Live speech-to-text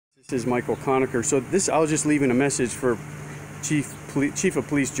This is Michael Conacher. So I was just leaving a message for Chief of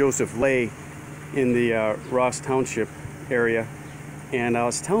Police Joseph Lay in the Ross Township area, and I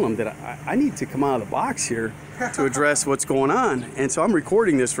was telling him that I need to come out of the box here to address what's going on. And so I'm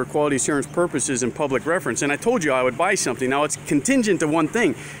recording this for quality assurance purposes and public reference. And I told you I would buy something. Now it's contingent to one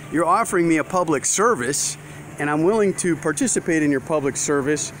thing. You're offering me a public service, and I'm willing to participate in your public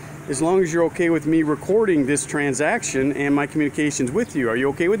service as long as you're okay with me recording this transaction and my communications with you. Are you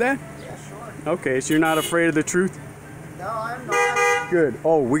okay with that? Yeah, sure. Okay, so you're not afraid of the truth? No, I'm not. Good.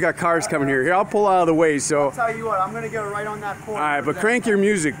 Oh, we got cars coming here. Here, I'll pull out of the way. So. I'll tell you what, I'm going to go right on that corner. All right, but crank your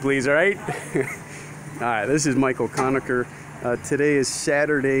music, please, all right? All right, this is Michael Conacher. Today is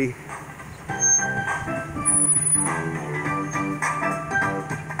Saturday.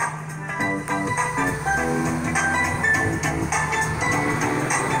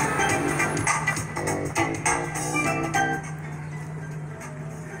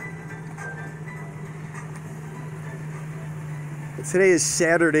 Today is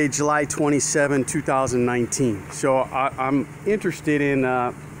Saturday, July 27, 2019. So I'm interested in,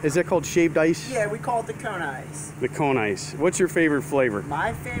 is that called shaved ice? Yeah, we call it the cone ice. The cone ice. What's your favorite flavor?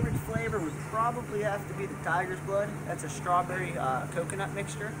 My favorite flavor would probably have to be the Tiger's Blood. That's a strawberry coconut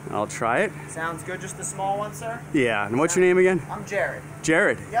mixture. I'll try it. Sounds good. Just the small one, sir? Yeah. And what's your name again? I'm Jared.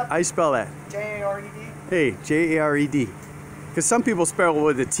 Jared? Yep. How you spell that? J-A-R-E-D. Hey, J-A-R-E-D. Because some people spell it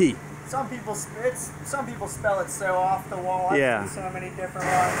with a T. Some people spell it so off the wall. Yeah. I've seen so many different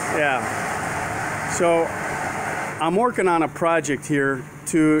ones. Yeah. So I'm working on a project here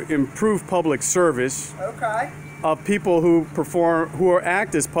to improve public service Okay. of people who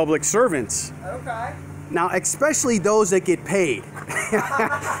act as public servants. Okay. Now, especially those that get paid,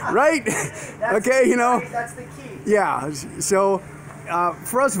 right? Okay, you know. That's the key. Yeah. So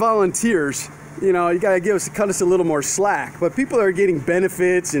for us volunteers, you know, you gotta cut us a little more slack. But people that are getting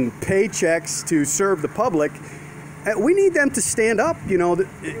benefits and paychecks to serve the public, we need them to stand up. You know,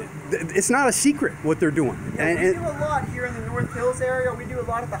 it's not a secret what they're doing. Yeah, we do a lot here in the North Hills area. We do a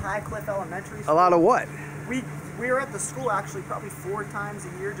lot at the High Cliff Elementary School. A lot of what? We are at the school actually probably 4 times a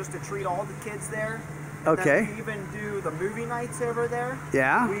year just to treat all the kids there. And Okay. then we even do the movie nights over there.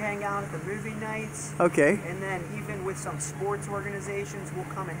 Yeah. We hang out at the movie nights. Okay. And then even with some sports organizations, we'll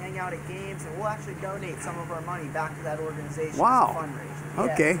come and hang out at games, and we'll actually donate some of our money back to that organization Wow. as a fundraiser.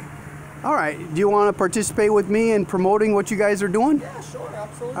 Yeah. Okay. All right. Do you want to participate with me in promoting what you guys are doing? Yeah, sure,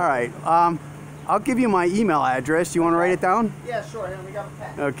 absolutely. All right. I'll give you my email address. You want to write it down? Yeah, sure. Here, we got a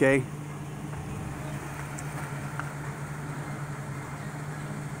pen. Okay.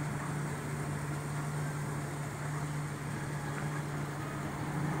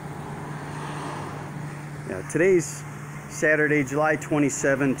 Yeah, today's Saturday, July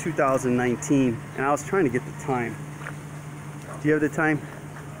 27, 2019, and I was trying to get the time. Do you have the time?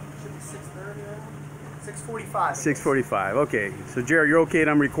 Should be 6:30. 6:45. 6:45. Okay. So, Jared, you're okay that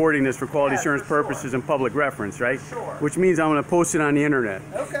I'm recording this for quality assurance for sure. purposes and public reference, right? Sure. Which means I'm going to post it on the internet.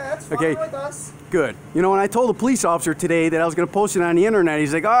 Okay, that's fine Okay. with us. Good. You know, when I told a police officer today that I was going to post it on the internet,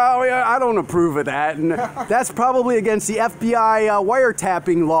 he's like, "Oh, yeah, I don't approve of that." And that's probably against the FBI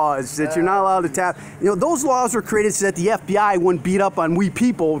wiretapping laws that you're not allowed to tap. You know, those laws were created so that the FBI wouldn't beat up on we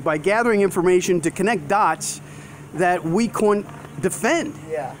people by gathering information to connect dots that we couldn't defend.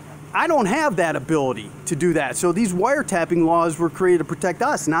 Yeah. I don't have that ability to do that. So these wiretapping laws were created to protect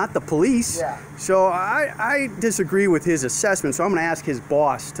us, not the police. Yeah. So I disagree with his assessment. So I'm going to ask his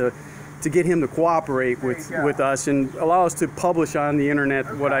boss to get him to cooperate with us and allow us to publish on the internet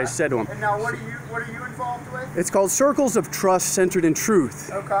what I said to him. And now, what are you involved with? It's called Circles of Trust Centered in Truth.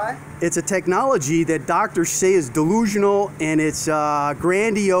 Okay. It's a technology that doctors say is delusional and it's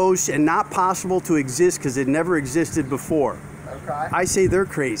grandiose and not possible to exist because it never existed before. Okay. I say they're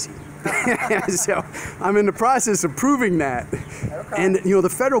crazy. So I'm in the process of proving that. Okay. And you know, the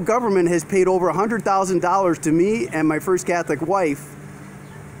federal government has paid over $100,000 to me and my first Catholic wife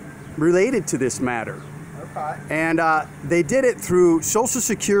related to this matter. Okay. And they did it through Social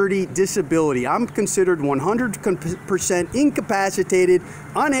Security disability. I'm considered 100% incapacitated,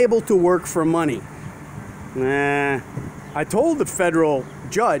 unable to work for money. I told the federal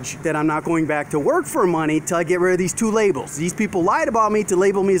judge that I'm not going back to work for money till I get rid of these 2 labels. These people lied about me to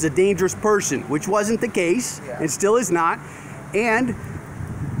label me as a dangerous person, which wasn't the case. Yeah. It still is not. And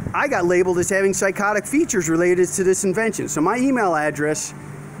I got labeled as having psychotic features related to this invention. So my email address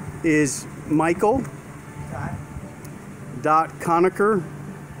is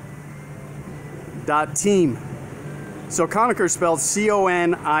michael.conacher.team. So Conacher is spelled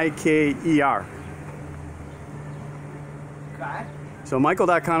C-O-N-I-K-E-R. Okay. So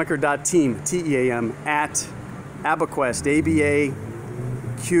michael.conacher.team, T-E-A-M, at AbaQuest,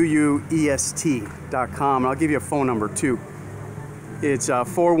 quest.com. I'll give you a phone number too. It's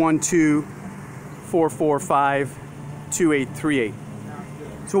 412-445-2838.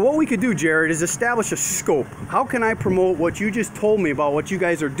 So what we could do, Jared, is establish a scope. How can I promote what you just told me about what you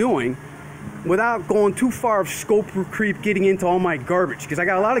guys are doing without going too far of scope creep, getting into all my garbage? Because I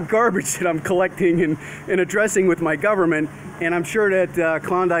got a lot of garbage that I'm collecting and addressing with my government, and I'm sure that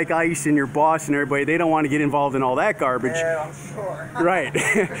Klondike Ice and your boss and everybody, they don't want to get involved in all that garbage. Yeah, I'm sure. Right.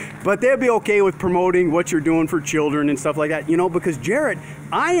 But they'll be okay with promoting what you're doing for children and stuff like that, you know, because Jared,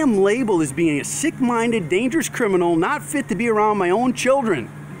 I am labeled as being a sick-minded, dangerous criminal, not fit to be around my own children.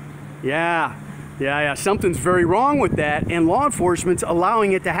 Yeah. Something's very wrong with that, and law enforcement's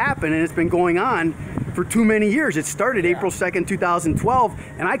allowing it to happen, and it's been going on for too many years. It started April 2nd, 2012,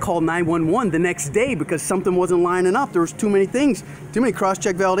 and I called 911 the next day because something wasn't lining up. There was too many things, too many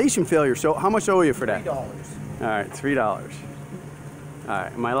cross-check validation failures. So how much owe you for that? $3. All right, $3. All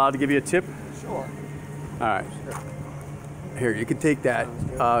right, am I allowed to give you a tip? Sure. All right. Here, you can take that.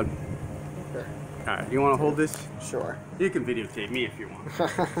 All right, you want to hold this? Sure. You can videotape me if you want.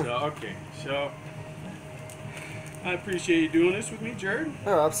 Okay, so I appreciate you doing this with me, Jared.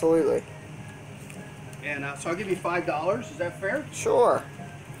 Oh, absolutely. And so I'll give you $5. Is that fair? Sure.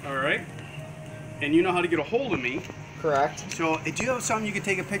 All right. And you know how to get a hold of me. Correct. So do you have something you could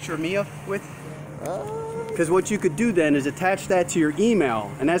take a picture of me with? Because what you could do then is attach that to your email,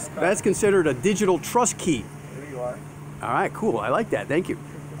 and that's considered a digital trust key. Here you are. All right, cool. I like that. Thank you.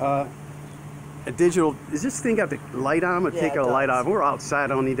 A digital, is this thing got the light on? I'm going to take a light off. We're outside. I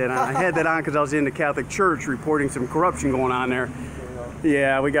don't need that on. I had that on because I was in the Catholic Church reporting some corruption going on there.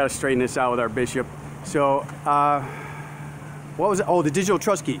 Yeah, we got to straighten this out with our bishop. So, what was it? Oh, the digital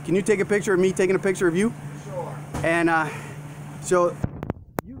trust key. Can you take a picture of me taking a picture of you? Sure. And so,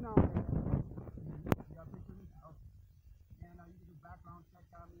 you know, you got a picture of me? Okay. And you can do background check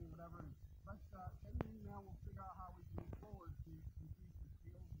on me or whatever. Let's send me an email. We'll figure out how we can move forward to increase the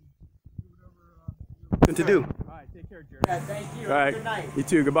sales and do whatever you're looking to do. All right, take care, Jared. Yeah, thank you. All right. Good night. You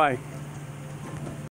too. Goodbye.